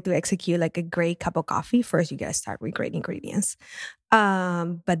in order to execute like a great cup of coffee, first you gotta start with great ingredients.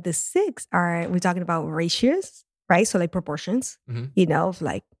 But the 6 are, we're talking about ratios, right? So like proportions, you know, of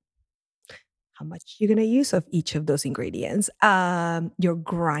like how much you're gonna use of each of those ingredients. Your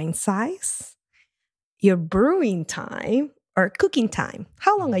grind size, your brewing time or cooking time.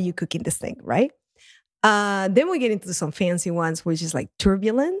 How long are you cooking this thing, right? Then we get into some fancy ones, which is like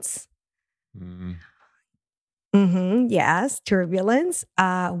turbulence. Yes, turbulence.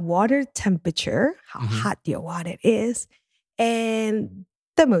 Water temperature, how hot your water is. And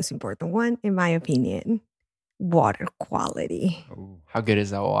the most important one, in my opinion, water quality. How good is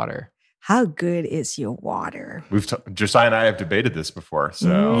that water? How good is your water? Josiah and I have debated this before,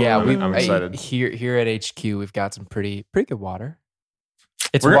 so I'm excited. Here at HQ, we've got some pretty good water.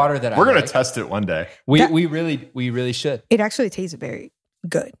 It's water that we're going to test it one day. We really should. It actually tastes very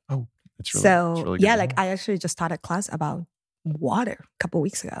good. Oh, it's really good. Yeah, like I actually just taught a class about water a couple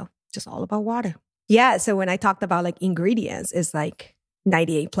weeks ago, just all about water. Yeah, so when I talked about like ingredients, it's like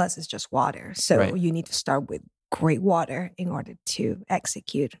 98 plus is just water. So you need to start with great water in order to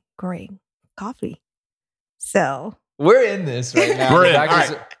execute great coffee. So we're in this right now. We're in. All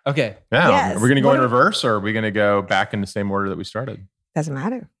right. Okay. Yeah. Yes. Are we going to go in reverse, or are we going to go back in the same order that we started? Doesn't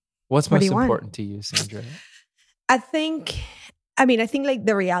matter. What's most important to you, Sandra? I think like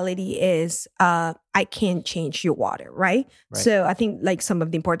the reality is I can't change your water, right? So I think like some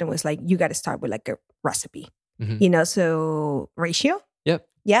of the important was like you got to start with like a recipe, you know, so ratio. Yep.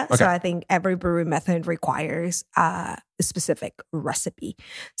 Yeah. Okay. So I think every brewing method requires a specific recipe.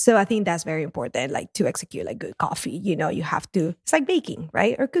 So I think that's very important, like to execute like good coffee. You know, you have to, it's like baking,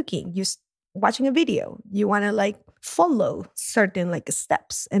 right? Or cooking. You're watching a video. You want to like follow certain like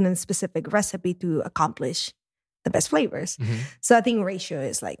steps and a specific recipe to accomplish the best flavors. So I think ratio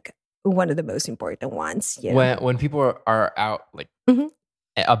is like one of the most important ones. You know? When people are out like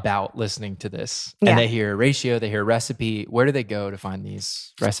about listening to this and they hear ratio, they hear recipe, where do they go to find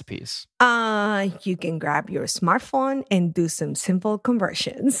these recipes? You can grab your smartphone and do some simple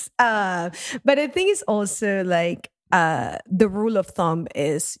conversions. But I think it's also like the rule of thumb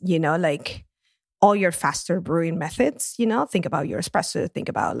is, you know, like all your faster brewing methods, you know, think about your espresso, think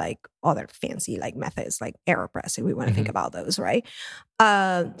about like other fancy like methods like AeroPress, if we want to think about those, right?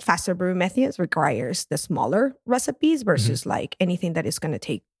 Faster brewing methods requires the smaller recipes versus like anything that is going to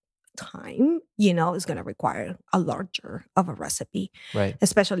take time, you know, is going to require a larger of a recipe, right?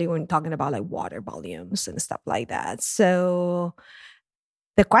 Especially when talking about like water volumes and stuff like that. So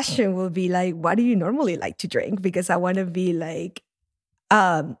the question will be like, what do you normally like to drink? Because I want to be like,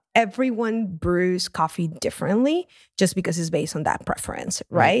 everyone brews coffee differently just because it's based on that preference,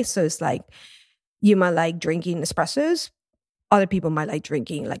 right? So it's like you might like drinking espressos. Other people might like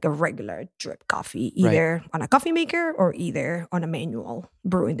drinking like a regular drip coffee, either on a coffee maker or either on a manual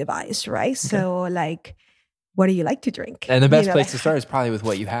brewing device, right? Okay. So like, what do you like to drink? And the best place to start is probably with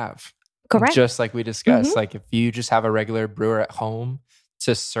what you have. Correct. Just like we discussed. Like if you just have a regular brewer at home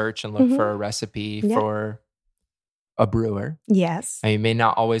to search and look for a recipe for a brewer. Yes. And you may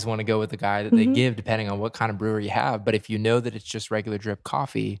not always want to go with the guy that they give depending on what kind of brewer you have. But if you know that it's just regular drip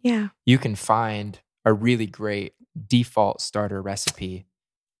coffee, you can find a really great default starter recipe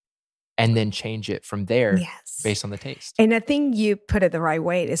and then change it from there based on the taste. And I think you put it the right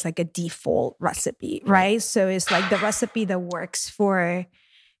way. It's like a default recipe, right? So it's like the recipe that works for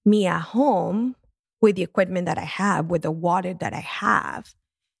me at home with the equipment that I have, with the water that I have,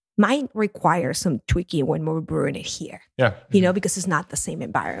 might require some tweaking when we're brewing it here. Yeah. You know, because it's not the same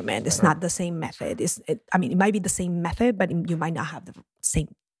environment. It's not the same method. It might be the same method, but you might not have the same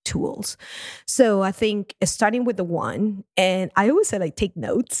tools. So I think starting with the one, and I always say like take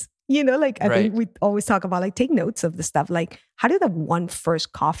notes. You know, like I think we always talk about like take notes of the stuff. Like, how did the one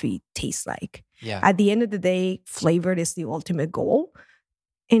first coffee taste like? Yeah. At the end of the day, flavored is the ultimate goal.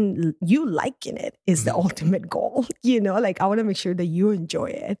 And you liking it is the ultimate goal. You know, like I want to make sure that you enjoy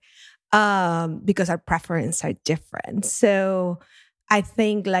it because our preferences are different. So I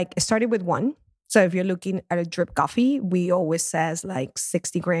think like it started with one. So if you're looking at a drip coffee, we always says like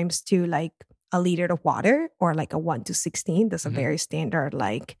 60 grams to like a liter of water or like a 1 to 16. That's a very standard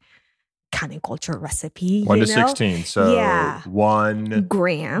like canning culture recipe. 1 to 16. So 1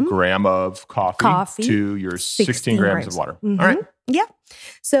 gram of coffee to your 16 grams of water. Mm-hmm. All right. Yeah.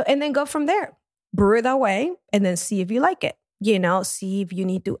 So, and then go from there. Brew it that way and then see if you like it. You know, see if you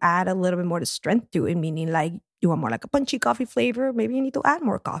need to add a little bit more strength to it, meaning like you want more like a punchy coffee flavor. Maybe you need to add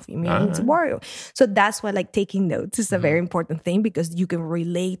more coffee. Maybe it's Wario. So that's why like taking notes is a very important thing because you can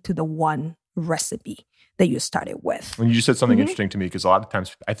relate to the one recipe that you started with. When you just said something interesting to me, because a lot of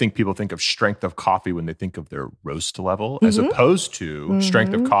times I think people think of strength of coffee when they think of their roast level, as opposed to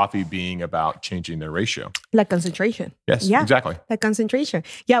strength of coffee being about changing their ratio. Like concentration. Yes, exactly. Like concentration.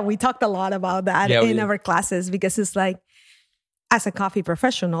 Yeah, we talked a lot about that in our classes because it's like, as a coffee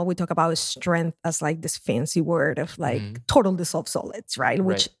professional, we talk about strength as like this fancy word of like total dissolved solids, right?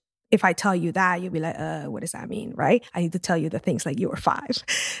 Which if I tell you that, you'll be like, what does that mean, right? I need to tell you the things like you were 5.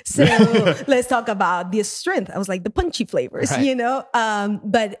 So let's talk about the strength. I was like the punchy flavors, you know?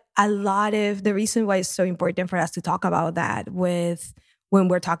 But a lot of the reason why it's so important for us to talk about that with when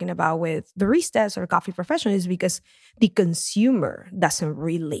we're talking about with baristas or coffee professionals is because the consumer doesn't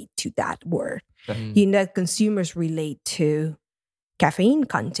relate to that word. You know, consumers relate to caffeine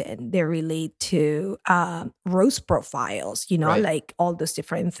content, they relate to roast profiles, you know, like all those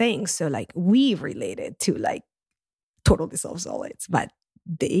different things. So like we related to like total dissolved solids, but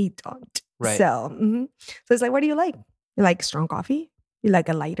they don't. Right. So, so it's like, what do you like? You like strong coffee? You like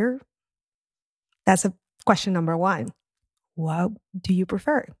a lighter? That's a question number 1. What do you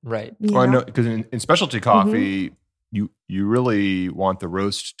prefer? Right. Well, I know because in specialty coffee, you really want the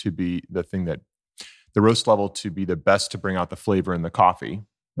roast to be the thing that the roast level to be the best to bring out the flavor in the coffee,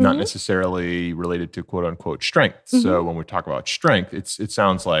 not necessarily related to quote unquote strength. So when we talk about strength, it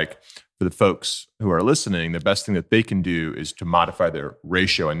sounds like for the folks who are listening, the best thing that they can do is to modify their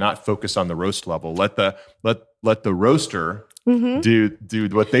ratio and not focus on the roast level. Let the roaster do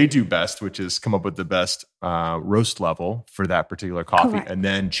what they do best, which is come up with the best roast level for that particular coffee, and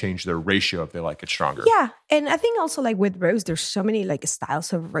then change their ratio if they like it stronger. Yeah, and I think also like with roast, there's so many like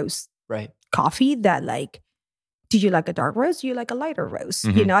styles of roast. Coffee that like, do you like a dark roast? Do you like a lighter roast?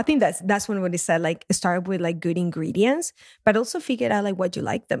 You know, I think that's when they said like start with like good ingredients, but also figure out like what you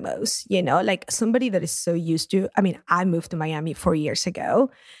like the most. You know, like somebody that is so used to. I mean, I moved to Miami 4 years ago,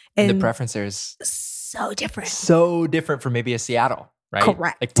 and the preference there is so different. So different from maybe a Seattle. Right?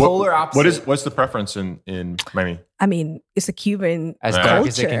 Correct. Like polar opposite. What's the preference in Miami? I mean, it's a Cuban as culture. dark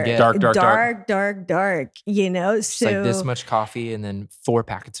as it can get. Dark. You know, so it's like this much coffee and then 4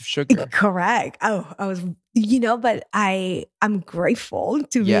 packets of sugar. Correct. Oh, I was, you know, but I'm grateful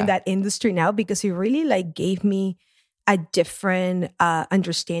to be in that industry now because it really like gave me a different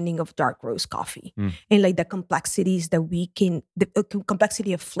understanding of dark roast coffee and like the complexities that the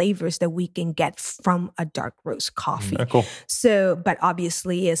complexity of flavors that we can get from a dark roast coffee. Cool. So, but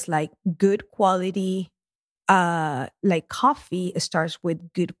obviously it's like good quality, like coffee, it starts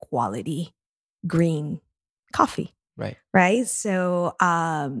with good quality green coffee. Right. So,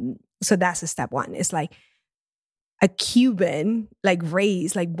 so that's a step 1. It's like a Cuban, like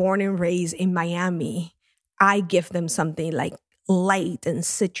born and raised in Miami. I give them something like light and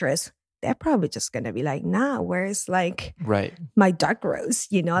citrus, they're probably just going to be like, nah, where's like my dark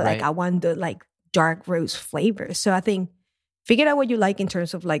roast? You know, like I want the like dark roast flavor. So I think figure out what you like in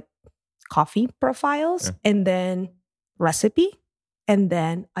terms of like coffee profiles and then recipe and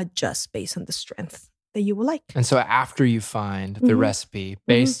then adjust based on the strength that you will like. And so after you find the recipe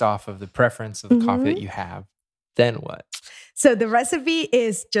based off of the preference of the coffee that you have, then what? So the recipe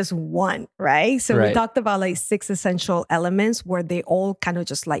is just 1, right? So we talked about like 6 essential elements where they all kind of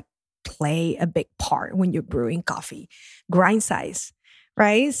just like play a big part when you're brewing coffee. Grind size,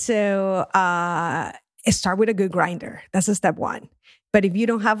 right? So start with a good grinder. That's a step 1. But if you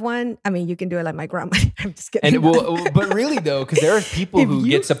don't have one, I mean, you can do it like my grandma. I'm just kidding. And but really though, because there are people who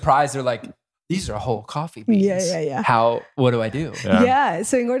get surprised. They're like, these are whole coffee beans. Yeah. What do I do? Yeah.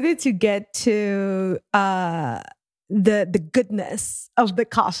 So in order to get to the goodness of the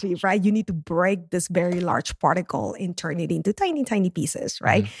coffee, right? You need to break this very large particle and turn it into tiny, tiny pieces,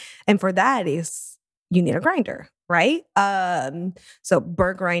 right? And for that is you need a grinder, right? So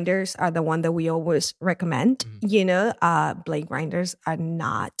burr grinders are the one that we always recommend. Blade grinders are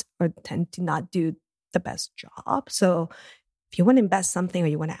not or tend to not do the best job. So if you want to invest something or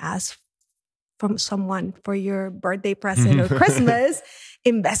you want to ask from someone for your birthday present or Christmas,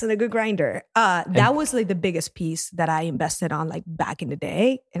 invest in a good grinder. That was like the biggest piece that I invested on like back in the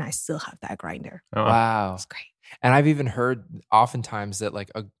day. And I still have that grinder. Oh, wow. It's great. And I've even heard oftentimes that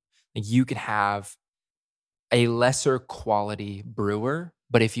like you can have a lesser quality brewer,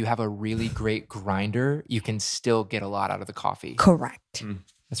 but if you have a really great grinder, you can still get a lot out of the coffee. Correct.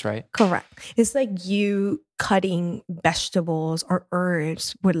 That's right. Correct. It's like you cutting vegetables or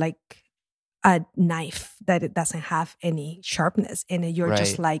herbs with like a knife that it doesn't have any sharpness in it. You're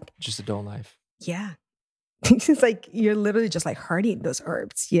just like... Just a dull knife. Yeah. It's like you're literally just like hurting those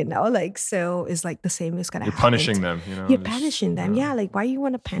herbs, Like, so it's like the same is going to happen. You're punishing them, You're punishing them. Yeah. Like, why you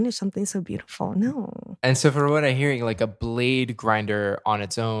want to punish something so beautiful? No. And so for what I'm hearing, like a blade grinder on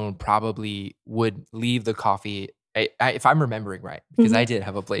its own probably would leave the coffee... if I'm remembering right, because I did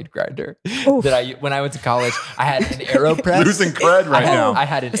have a blade grinder that when I went to college, I had an AeroPress. Losing cred now. I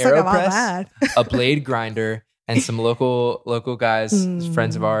had an AeroPress, a blade grinder, and some local guys,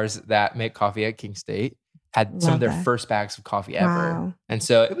 friends of ours that make coffee at King State, had some of their first bags of coffee ever. Wow. And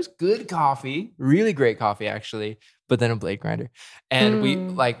so it was good coffee, really great coffee actually, but then a blade grinder. And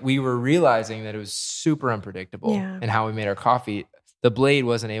we were realizing that it was super unpredictable in how we made our coffee. The blade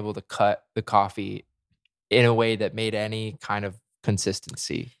wasn't able to cut the coffee in a way that made any kind of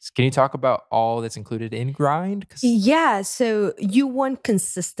consistency. Can you talk about all that's included in grind? Yeah, so you want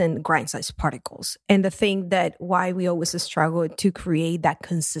consistent grind size particles. And the thing that why we always struggle to create that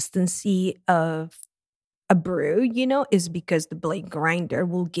consistency of a brew, is because the blade grinder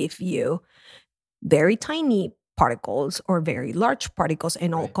will give you very tiny particles or very large particles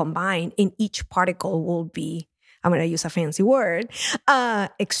and all combined. And each particle will be, I'm going to use a fancy word,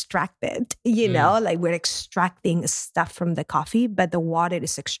 extracted, like we're extracting stuff from the coffee, but the water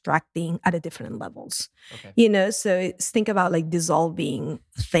is extracting at a different levels, so think about like dissolving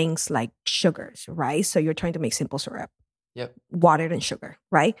things like sugars, right? So you're trying to make simple syrup, water and sugar,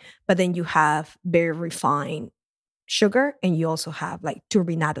 right? But then you have very refined sugar and you also have like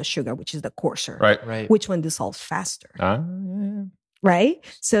turbinado sugar, which is the coarser, right. Which one dissolves faster? Right?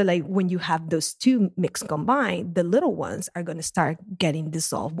 So like when you have those two mixed combined, the little ones are going to start getting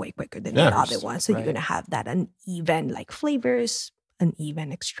dissolved way quicker than the other ones. So you're going to have that uneven like flavors,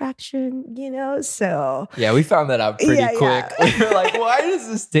 uneven extraction, so. Yeah, we found that out pretty quick. We were like, why does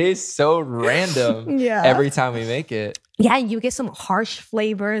this taste so random every time we make it? Yeah, you get some harsh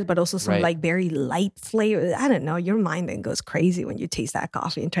flavors, but also some like very light flavors. I don't know. Your mind then goes crazy when you taste that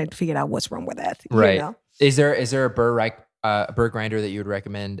coffee and try to figure out what's wrong with it. Right. Is there a burr grinder that you would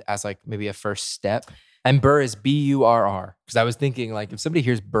recommend as like maybe a first step? And burr is BURR. Because I was thinking like if somebody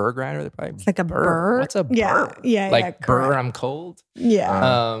hears burr grinder, they're probably it's like a burr. What's a burr? Yeah. Like burr, I'm cold.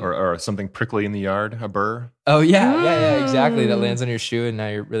 Yeah. Or something prickly in the yard, a burr. Oh yeah, exactly. That lands on your shoe and now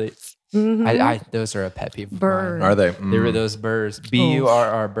you're really. Those are a pet peeve. Burr. Are they? They were those burrs.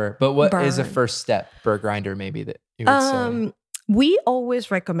 BURR burr. But what is a first step burr grinder maybe that you would say? We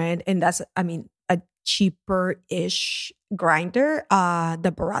always recommend, and that's a cheaper-ish grinder,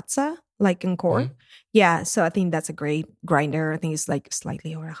 the Baratza, like in Core. Yeah, so I think that's a great grinder. I think it's like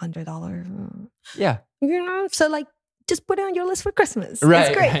slightly over $100. Yeah. So like just put it on your list for Christmas. Right.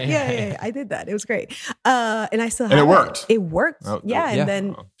 It's great. Right, yeah. I did that. It was great. And I still have it worked. It worked. And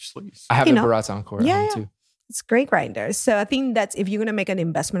then I have a Baratza on Core too. It's great grinder. So I think that's if you're going to make an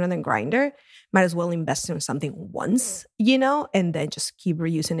investment on a grinder, might as well invest in something once, and then just keep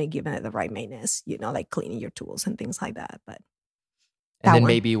reusing it, giving it the right maintenance, like cleaning your tools and things like that. But and then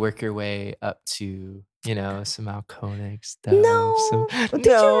maybe work your way up to, some Alconic stuff. No, did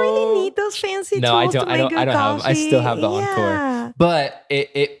you really need those fancy tools? No, I don't. To make I don't have. I still have the yeah. Encore, but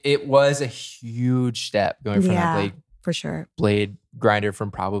it was a huge step going from that blade for sure blade grinder from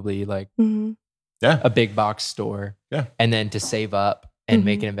probably like a big box store, and then to save up and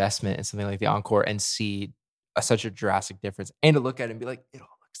make an investment in something like the Encore and see such a drastic difference, and to look at it and be like, it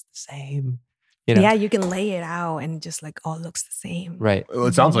all looks the same. Yeah, you can lay it out and just like all looks the same. Right. Well,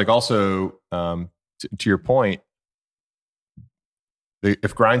 it sounds like also, to your point,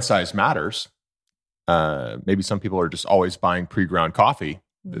 if grind size matters, maybe some people are just always buying pre-ground coffee.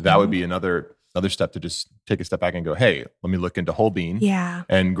 That would be another step to just take a step back and go, hey, let me look into whole bean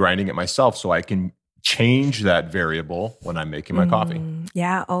and grinding it myself so I can change that variable when I'm making my coffee.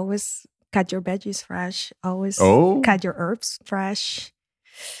 Yeah, always cut your veggies fresh. Always cut your herbs fresh.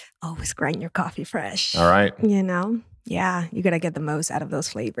 Always grind your coffee fresh. All right. You know? Yeah, you got to get the most out of those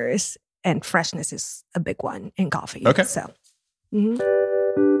flavors. And freshness is a big one in coffee. Okay. So,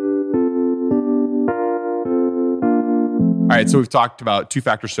 All right, so we've talked about 2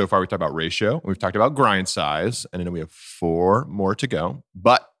 factors so far. We've talked about ratio, we've talked about grind size, and then we have 4 more to go.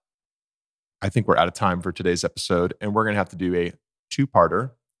 But I think we're out of time for today's episode, and we're going to have to do a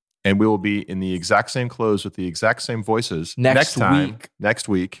 2-parter, and we will be in the exact same clothes with the exact same voices next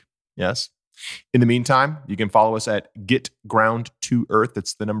week. Yes. In the meantime, you can follow us at Get Ground to Earth.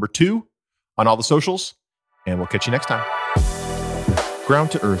 That's the number 2 on all the socials, and we'll catch you next time.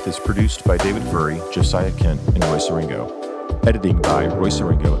 Ground to Earth is produced by David Furry, Josiah Kent, and Roy Siringo. Editing by Roy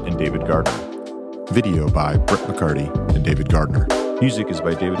Siringo and David Gardner. Video by Brett McCarty and David Gardner. Music is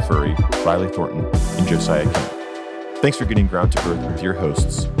by David Furry, Riley Thornton, and Josiah Kent. Thanks for getting Ground to Earth with your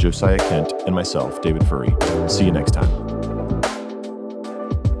hosts, Josiah Kent and myself, David Furry. See you next time.